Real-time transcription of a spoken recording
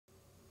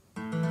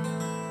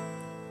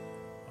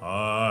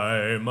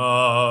I'm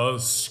a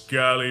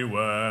scallywag,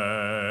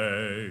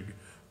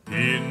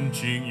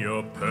 pinching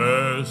your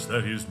purse,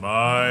 that is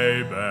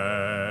my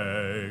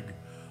bag.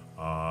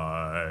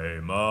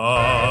 I'm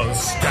a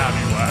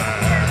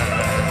scallywag.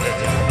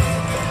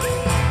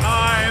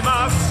 I'm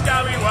a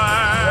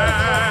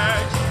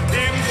scallywag,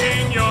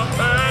 pinching your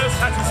purse,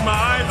 that is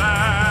my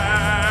bag.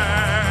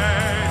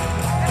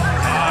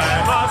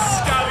 I'm a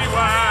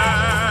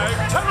scallywag.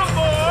 Tell 'em,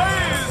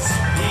 boys!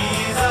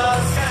 He's a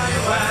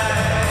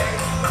scallywag,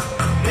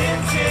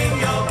 pinching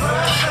your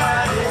purse,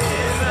 that is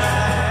his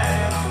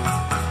bag.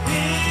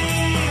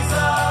 He's a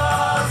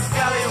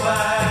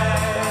scallywag.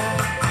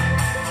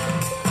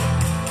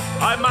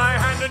 I've my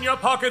hand in your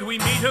pocket, we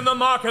meet in the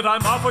market,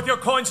 I'm off with your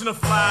coins in a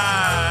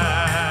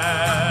flash.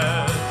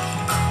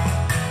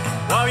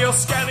 While you're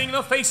scanning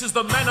the faces,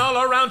 the men all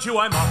around you,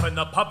 I'm off in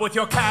the pub with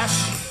your cash.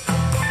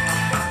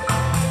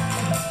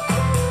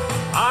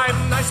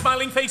 I'm nice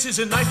smiling faces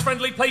in nice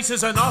friendly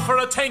places and offer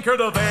a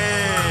tankard of ale.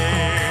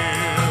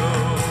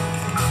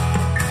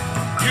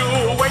 You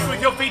wait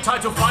with your feet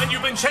tied to find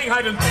you've been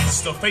shanghaied and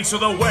face the face of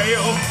the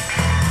whale.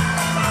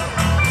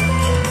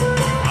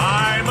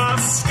 I'm a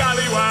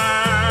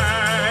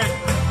scallywag,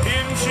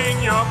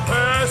 pinching your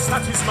purse,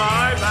 that is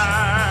my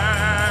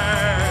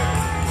bag.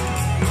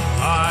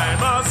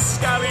 I'm a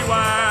scallywag,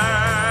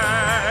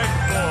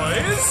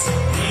 boys.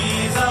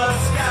 He's a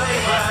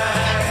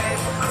scallywag,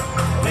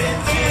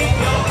 pinching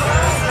your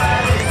purse,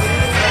 that is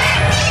his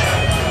bag.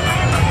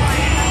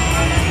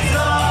 He's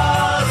a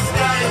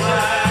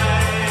scallywag.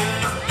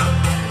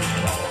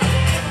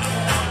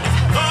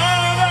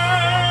 Mother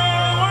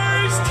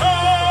always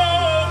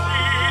told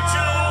me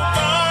to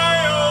my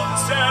own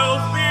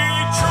self be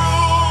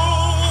true.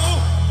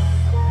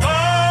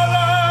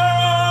 Mother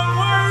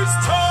always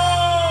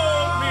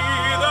told me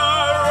the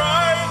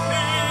right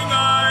thing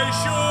I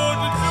should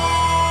do.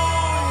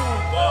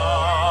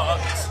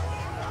 But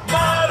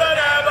Mother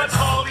never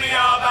told me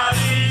about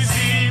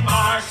easy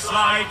marks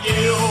like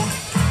you.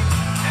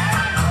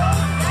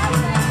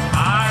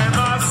 I'm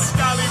a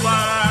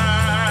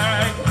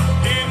scallywag,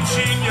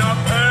 pinching your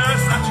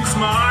purse, that is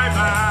my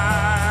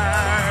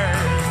bag.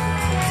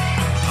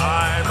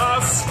 I'm a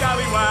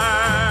scallywag.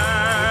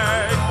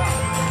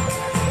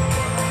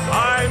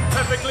 I'm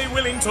perfectly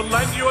willing to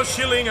lend you a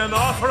shilling and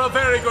offer a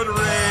very good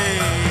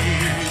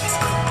rate.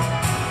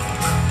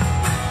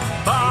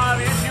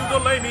 But if you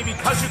delay me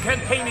because you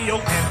can't pay me,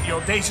 you'll end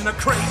your days in a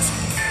crate.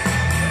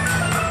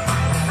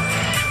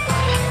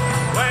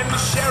 When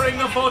sharing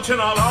the fortune,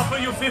 I'll offer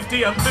you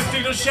 50 and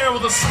 50 to share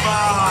with a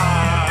smile.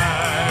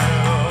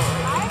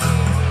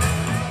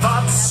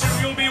 But soon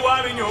you'll be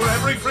whiling your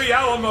every free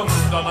hour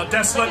marooned on a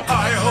desolate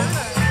isle.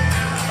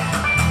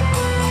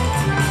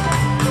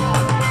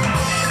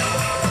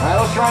 All right,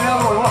 let's try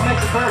another one. What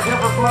makes a bird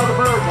different from other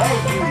birds? Hey,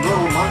 you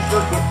little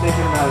monster, quit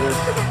thinking about this.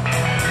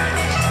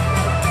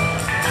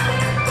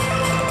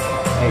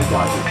 Hey,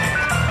 doggy.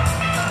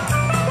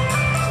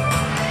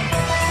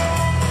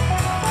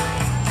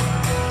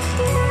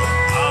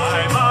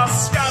 I'm a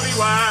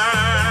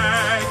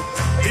scallywag,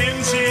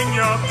 pinching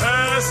your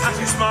purse, that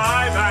is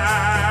my bag.